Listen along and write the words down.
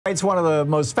It's one of the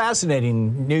most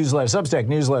fascinating Substack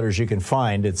newsletters you can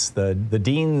find. It's the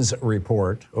Dean's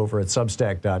Report over at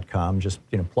substack.com. Just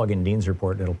plug in Dean's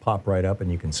Report and it'll pop right up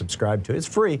and you can subscribe to it. It's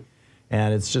free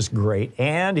and it's just great.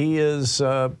 And he is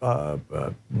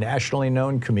a nationally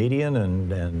known comedian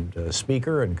and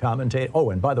speaker and commentator.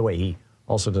 Oh, and by the way, he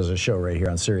also does a show right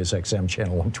here on Sirius XM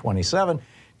channel 127.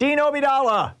 Dean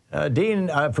Obeidallah,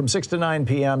 Dean from 6 to 9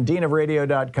 p.m.,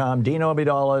 deanofradio.com,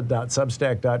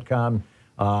 deanobeidallah.substack.com.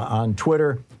 On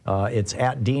Twitter, it's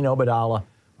at Dean Obeidallah,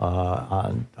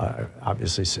 on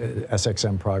obviously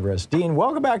SXM Progress. Dean,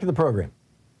 welcome back to the program.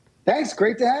 Thanks.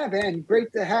 Great to have, and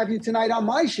great to have you tonight on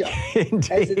my show.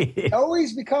 Indeed. As it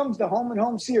always becomes the home and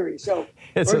home series. So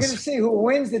we're going to see who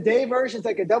wins the day version. It's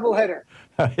like a doubleheader.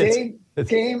 Day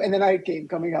game and the night game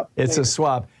coming up. It's later. A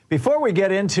swap. Before we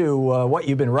get into what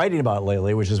you've been writing about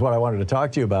lately, which is what I wanted to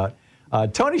talk to you about,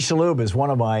 Tony Shalhoub is one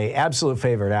of my absolute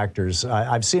favorite actors.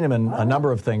 I've seen him in a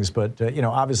number of things, but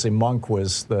obviously Monk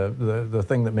was the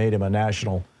thing that made him a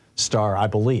national star, I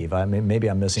believe. I mean, maybe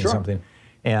I'm missing something.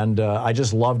 And I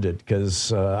just loved it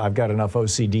because I've got enough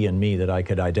OCD in me that I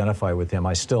could identify with him.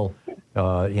 I still,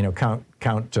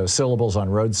 count syllables on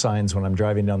road signs when I'm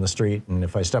driving down the street, and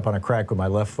if I step on a crack with my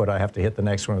left foot, I have to hit the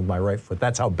next one with my right foot.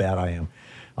 That's how bad I am.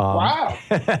 Wow.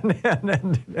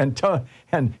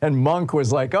 And Monk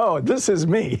was like, oh, this is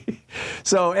me.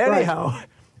 So anyhow,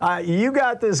 you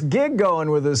got this gig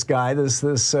going with this guy, this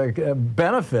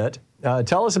benefit.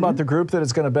 Tell us about the group that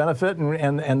it's going to benefit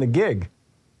and the gig.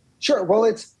 Sure. Well,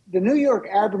 it's the New York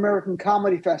Arab American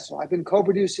Comedy Festival. I've been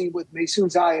co-producing with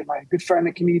Maysoon Zayed, my good friend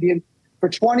and comedian, for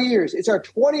 20 years. It's our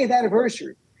 20th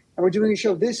anniversary. And we're doing a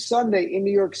show this Sunday in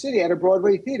New York City at a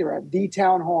Broadway theater at the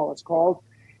Town Hall, it's called.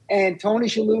 And Tony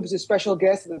Shalhoub is a special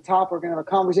guest at the top. We're going to have a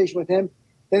conversation with him.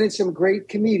 Then it's some great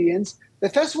comedians. The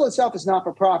festival itself is not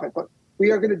for profit, but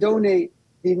we are going to donate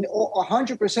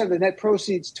 100% of the net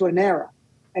proceeds to ANERA.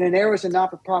 And ANERA is a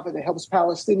not-for-profit that helps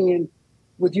Palestinians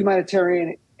with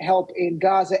humanitarian help in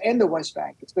Gaza and the West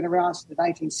Bank. It's been around since the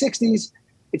 1960s.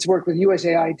 It's worked with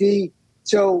USAID.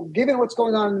 So given what's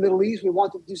going on in the Middle East, we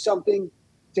want to do something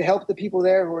to help the people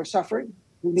there who are suffering,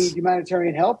 who need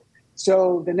humanitarian help.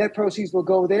 So the net proceeds will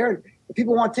go there. If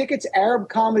people want tickets,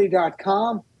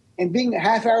 arabcomedy.com. And being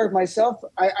half Arab myself,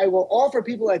 I will offer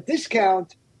people a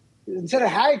discount. Instead of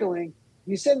haggling,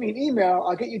 you send me an email,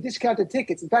 I'll get you discounted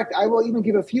tickets. In fact, I will even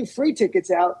give a few free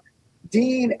tickets out,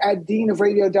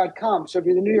 dean@deanofradio.com. So if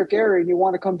you're in the New York area and you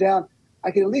want to come down, I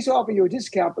can at least offer you a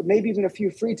discount, but maybe even a few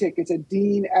free tickets at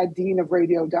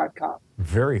dean@deanofradio.com.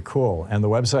 Very cool. And the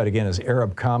website, again, is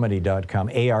arabcomedy.com,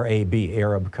 A-R-A-B,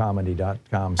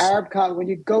 arabcomedy.com. Arab when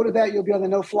you go to that, you'll be on the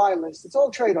no-fly list. It's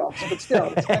all trade-offs, but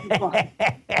still, it's kind of fun.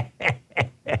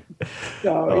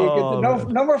 So you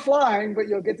get no more flying, but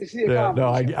you'll get to see a comedy. No,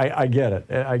 I get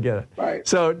it. I get it. Right.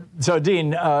 So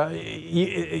Dean,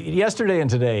 yesterday and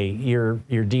today,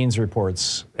 your Dean's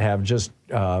reports have just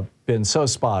been so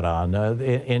spot on.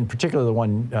 In particular, the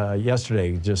one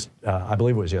yesterday, I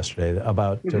believe it was yesterday,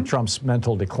 about Trump's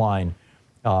mental decline.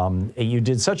 You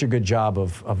did such a good job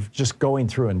of just going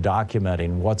through and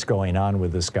documenting what's going on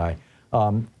with this guy.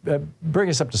 Bring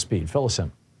us up to speed. Fill us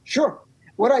in. Sure.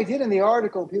 What I did in the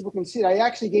article, people can see it, I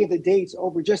actually gave the dates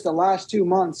over just the last 2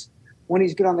 months when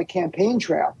he's been on the campaign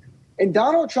trail. And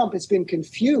Donald Trump has been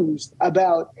confused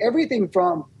about everything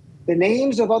from the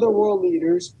names of other world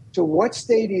leaders to what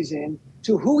state he's in,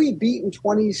 to who he beat in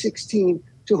 2016,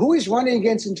 to who he's running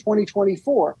against in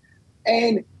 2024.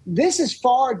 And this is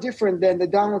far different than the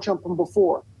Donald Trump from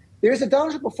before. There's a Donald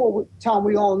Trump before, Tom,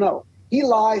 we all know. He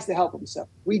lies to help himself.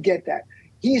 We get that.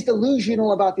 He's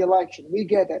delusional about the election. We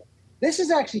get that. This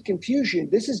is actually confusion.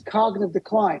 This is cognitive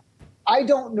decline. I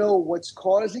don't know what's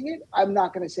causing it. I'm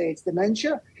not going to say it's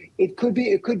dementia. It could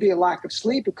be a lack of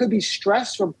sleep. It could be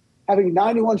stress from having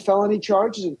 91 felony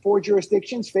charges in 4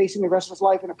 jurisdictions, facing the rest of his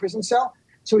life in a prison cell.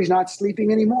 So he's not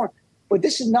sleeping anymore. But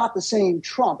this is not the same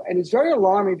Trump. And it's very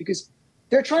alarming because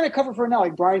they're trying to cover for now,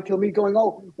 like Brian Kilmeade going,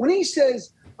 oh, when he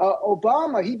says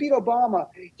Obama, he beat Obama,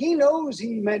 he knows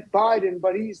he meant Biden,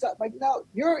 but he's not. Like, no,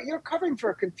 you're covering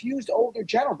for a confused older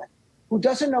gentleman who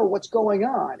doesn't know what's going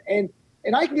on. And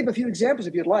I can give a few examples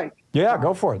if you'd like. Yeah,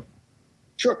 go for it.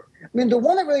 Sure. I mean, the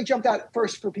one that really jumped out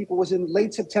first for people was in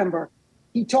late September.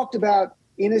 He talked about,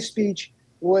 in his speech,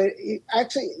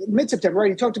 actually mid-September,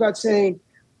 right? He talked about saying,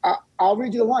 I'll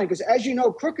read you the line, because as you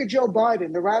know, crooked Joe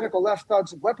Biden, the radical left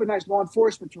thugs, have weaponized law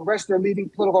enforcement to arrest their leading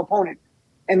political opponent,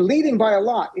 and leading by a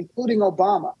lot, including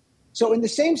Obama. So in the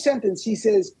same sentence, he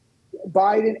says,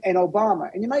 Biden and Obama.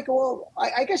 And you might go, well,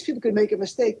 I guess people could make a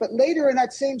mistake. But later in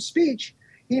that same speech,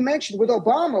 he mentioned with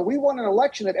Obama, we won an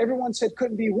election that everyone said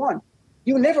couldn't be won.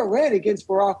 You never ran against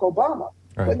Barack Obama.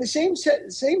 Right. But in the same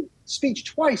speech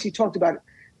twice, he talked about it.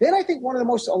 Then I think one of the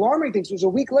most alarming things was a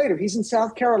week later, he's in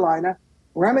South Carolina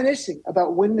reminiscing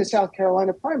about winning the South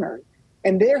Carolina primary.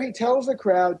 And there he tells the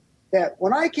crowd that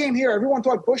when I came here, everyone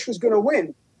thought Bush was going to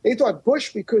win. They thought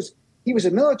Bush, because he was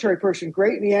a military person,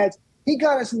 great. And he adds, he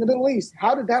got us in the Middle East.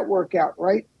 How did that work out,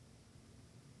 right?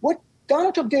 What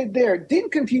Donald Trump did there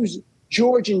didn't confuse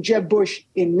George and Jeb Bush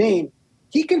in name.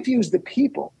 He confused the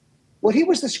people. What he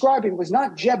was describing was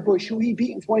not Jeb Bush, who he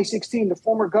beat in 2016, the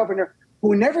former governor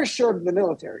who never served in the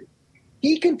military.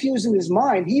 He confused in his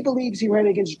mind. He believes he ran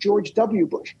against George W.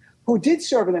 Bush, who did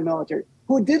serve in the military,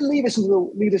 who did lead us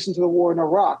into the war in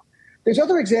Iraq. There's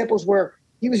other examples where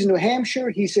he was in New Hampshire.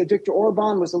 He said Viktor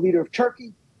Orban was the leader of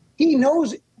Turkey. He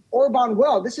knows Orban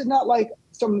well. This is not like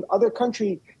some other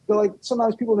country that, like,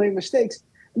 sometimes people make mistakes.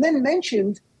 And then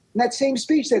mentioned in that same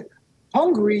speech that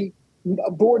Hungary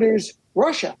borders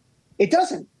Russia. It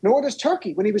doesn't, nor does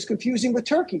Turkey, when he was confusing with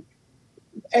Turkey.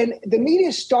 And the media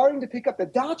is starting to pick up. The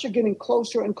dots are getting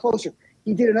closer and closer.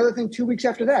 He did another thing 2 weeks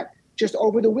after that, just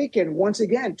over the weekend, once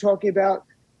again, talking about,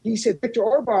 he said, Viktor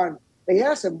Orban, they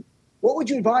asked him, what would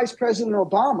you advise President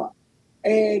Obama?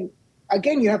 And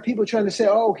again, you have people trying to say,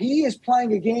 oh, he is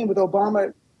playing a game with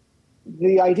Obama.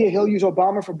 The idea he'll use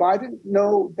Obama for Biden.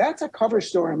 No, that's a cover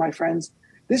story, my friends.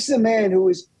 This is a man who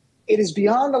is, it is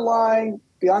beyond the lie,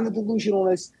 beyond the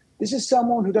delusionalness. This is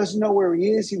someone who doesn't know where he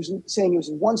is. He was saying he was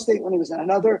in one state when he was in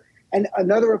another. And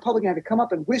another Republican had to come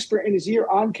up and whisper in his ear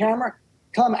on camera,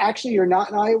 tell him, actually, you're not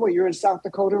in Iowa. You're in South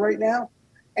Dakota right now.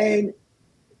 And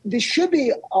this should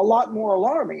be a lot more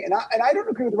alarming. And I don't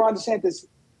agree with Ron DeSantis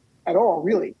at all,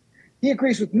 really. He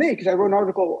agrees with me because I wrote an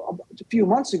article a few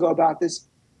months ago about this.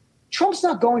 Trump's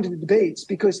not going to the debates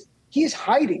because he is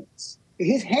hiding this.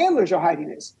 His handlers are hiding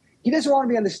this. He doesn't want to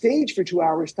be on the stage for 2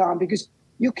 hours, Tom, because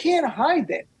you can't hide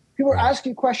that. People are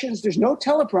asking questions. There's no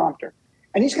teleprompter.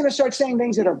 And he's going to start saying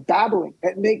things that are babbling,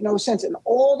 that make no sense. And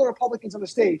all the Republicans on the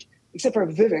stage, except for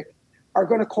Vivek, are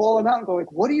going to call him out and go,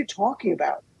 like, what are you talking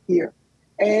about here?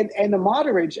 And the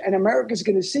moderators and America's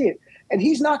going to see it. And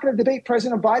he's not going to debate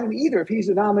President Biden either if he's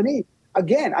the nominee.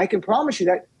 Again, I can promise you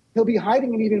that he'll be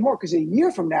hiding it even more, because a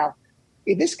year from now,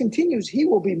 if this continues,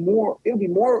 it'll be more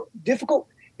difficult.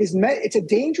 It's a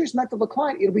dangerous mental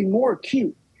decline. It'll be more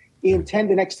acute in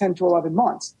the next 10 to 11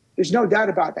 months. There's no doubt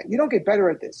about that. You don't get better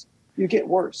at this. You get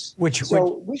worse. We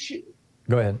should.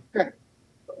 Go ahead.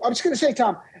 I'm just going to say,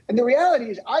 Tom, and the reality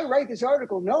is I write this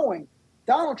article knowing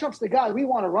Donald Trump's the guy we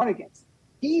want to run against.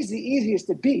 He's the easiest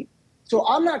to beat. So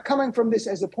I'm not coming from this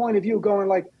as a point of view going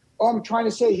like, oh, I'm trying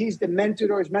to say he's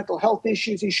demented or his mental health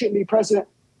issues, he shouldn't be president.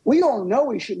 We all know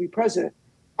he shouldn't be president.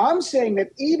 I'm saying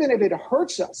that even if it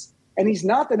hurts us and he's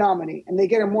not the nominee and they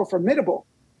get him more formidable,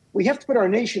 we have to put our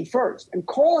nation first. And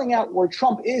calling out where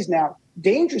Trump is now,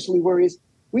 dangerously where he is,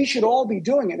 we should all be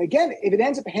doing it. And again, if it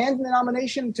ends up handing the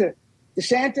nomination to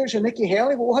DeSantis or Nikki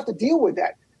Haley, well, we'll have to deal with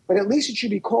that. But at least it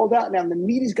should be called out now. And the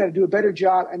media's got to do a better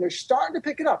job. And they're starting to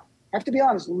pick it up. I have to be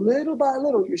honest, little by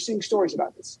little, you're seeing stories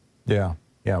about this. Yeah.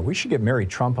 Yeah, we should get Mary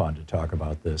Trump on to talk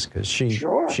about this, because she's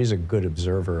a good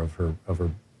observer of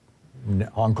her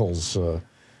uncle's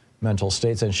mental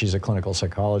states, and she's a clinical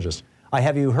psychologist.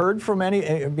 Have you heard from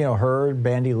her,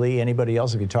 Bandy Lee, anybody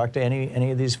else? Have you talked to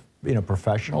any of these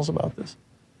professionals about this?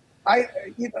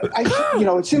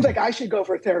 It seems like I should go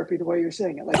for therapy the way you're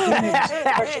saying it. Like, you need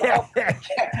professional help.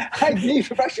 I need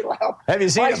professional help. Have you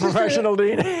seen a professional,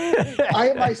 Dean?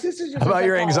 My sister's just about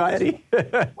your anxiety.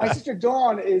 My sister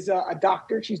Dawn is a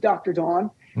doctor. She's Dr. Dawn.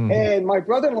 And my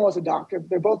brother-in-law is a doctor.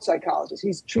 They're both psychologists.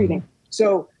 He's treating.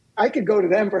 So I could go to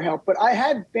them for help. But I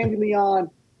had Bandy Lee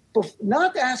on,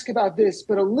 not to ask about this,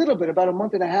 but a little bit, about a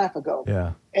month and a half ago.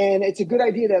 Yeah. And it's a good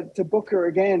idea to book her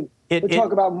again. We'll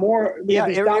talk about more. Yeah,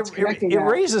 it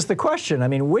raises the question. I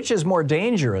mean, which is more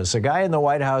dangerous, a guy in the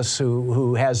White House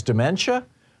who has dementia,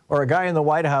 or a guy in the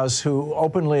White House who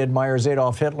openly admires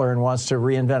Adolf Hitler and wants to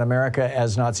reinvent America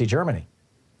as Nazi Germany?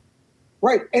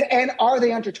 Right. And are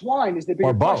they intertwined is the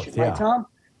bigger question, right, Tom?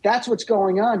 That's what's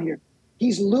going on here.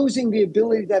 He's losing the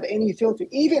ability to have any filter.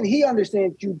 Even he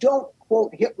understands you don't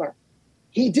quote Hitler.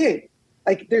 He did.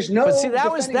 Like, there's no. But see,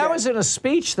 that was in a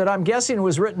speech that I'm guessing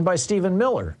was written by Stephen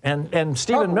Miller, and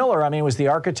Stephen Miller, I mean, was the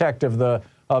architect of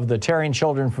the tearing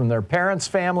children from their parents'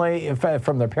 family,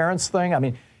 from their parents' thing. I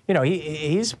mean,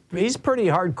 he's pretty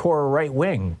hardcore right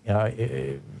wing.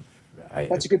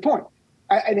 That's a good point,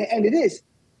 and it is.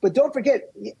 But don't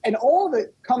forget, and all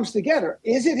that comes together.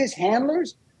 Is it his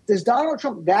handlers? Is Donald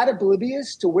Trump that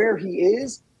oblivious to where he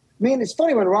is? I mean, it's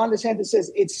funny when Ron DeSantis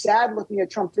says it's sad looking at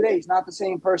Trump today. He's not the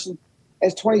same person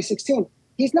as 2016.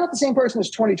 He's not the same person as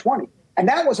 2020. And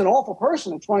that was an awful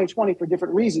person in 2020 for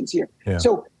different reasons here. Yeah.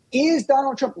 So is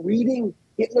Donald Trump reading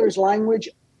Hitler's language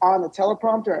on the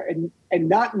teleprompter and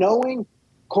not knowing,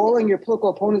 calling your political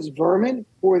opponents vermin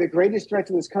who are the greatest threat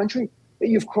to this country, that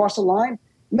you've crossed a line?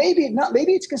 Maybe not.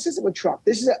 Maybe it's consistent with Trump.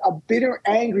 This is a bitter,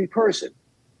 angry person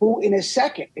who, in a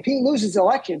second, if he loses the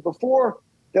election before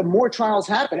the more trials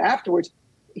happen afterwards,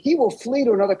 he will flee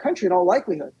to another country in all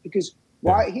likelihood, because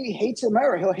why he hates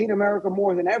America. He'll hate America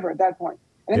more than ever at that point.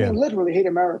 And I mean, literally hate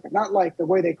America, not like the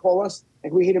way they call us,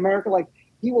 like we hate America. Like,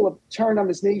 he will have turned on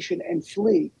this nation and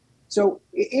flee. So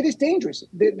it is dangerous.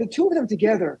 The two of them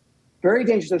together, very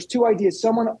dangerous. Those two ideas: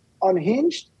 someone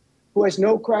unhinged, who has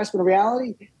no grasp on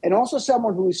reality, and also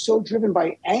someone who is so driven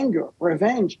by anger,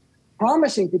 revenge,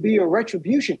 promising to be a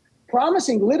retribution,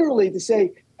 promising literally to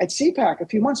say at CPAC a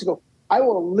few months ago, I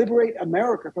will liberate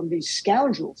America from these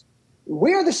scoundrels.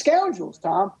 We're the scoundrels,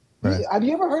 Tom. Right. Have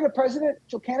you ever heard a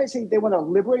presidential candidate say they want to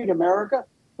liberate America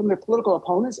from their political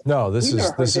opponents? No, this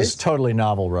is totally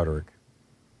novel rhetoric.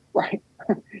 Right.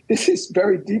 This is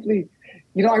very deeply,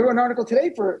 I wrote an article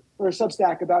today for a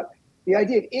Substack about the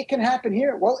idea it can happen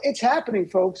here. Well, it's happening,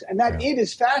 folks, and that it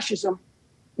is fascism.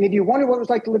 And if you wonder what it was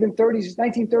like to live in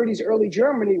 1930s, early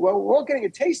Germany, well, we're all getting a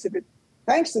taste of it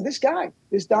thanks to this guy,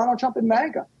 this Donald Trump and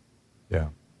MAGA. Yeah,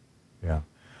 yeah.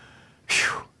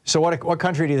 Whew. So what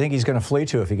country do you think he's going to flee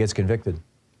to if he gets convicted?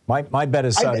 My bet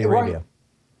is Saudi Arabia.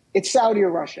 It's Saudi or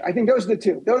Russia. I think those are the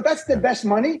two. That's the best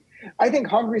money. I think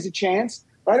Hungary's a chance,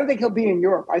 but I don't think he'll be in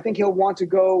Europe. I think he'll want to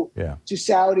go to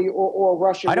Saudi or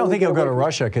Russia. I don't think he'll go to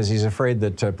Russia because he's afraid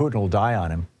that Putin will die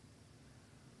on him.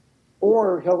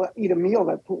 Or he'll eat a meal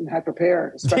that Putin had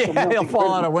prepared. A special meal. He'll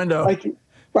fall out a window.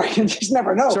 Right, you just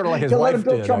never know. Sort of like his he'll wife let him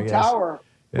build did, Trump Tower.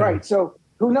 Yeah. Right, so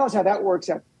who knows how that works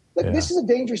out. Look, this is a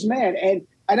dangerous man,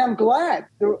 and I'm glad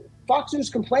the Fox News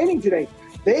complaining today.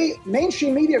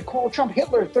 Mainstream media called Trump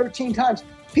Hitler 13 times.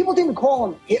 People didn't call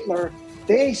him Hitler.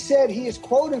 They said he is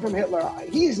quoting from Hitler.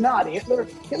 He is not Hitler.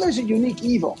 Hitler's a unique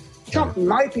evil. Trump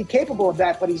might be capable of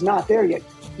that, but he's not there yet.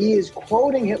 He is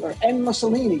quoting Hitler and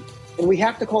Mussolini, and we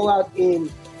have to call out in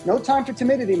no time for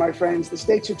timidity, my friends. The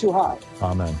stakes are too high.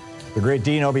 Amen. The great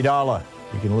Dean Obeidallah.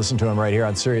 You can listen to him right here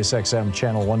on SiriusXM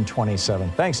channel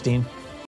 127. Thanks, Dean.